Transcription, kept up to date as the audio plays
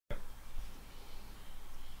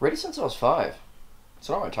Ready since I was 5. It's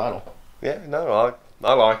not my title. Yeah, no,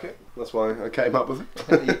 I like it. That's why I came up with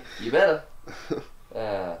it. You better.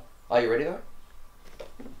 Are you ready though?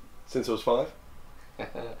 Since I was 5? Yeah.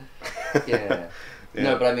 Yeah.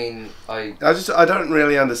 No, but I mean, I don't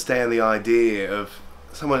really understand the idea of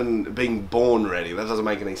someone being born ready. That doesn't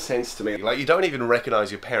make any sense to me. Like, you don't even recognise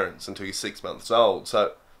your parents until you're 6 months old,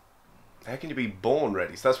 so how can you be born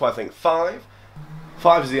ready? So that's why I think 5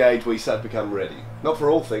 is the age where you start to become ready. Not for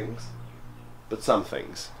all things, but some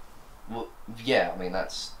things. Well, yeah, I mean,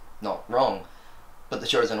 that's not wrong. But the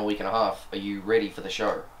show's in a week and a half. Are you ready for the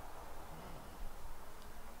show?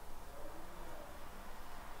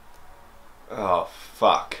 Oh,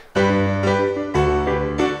 fuck.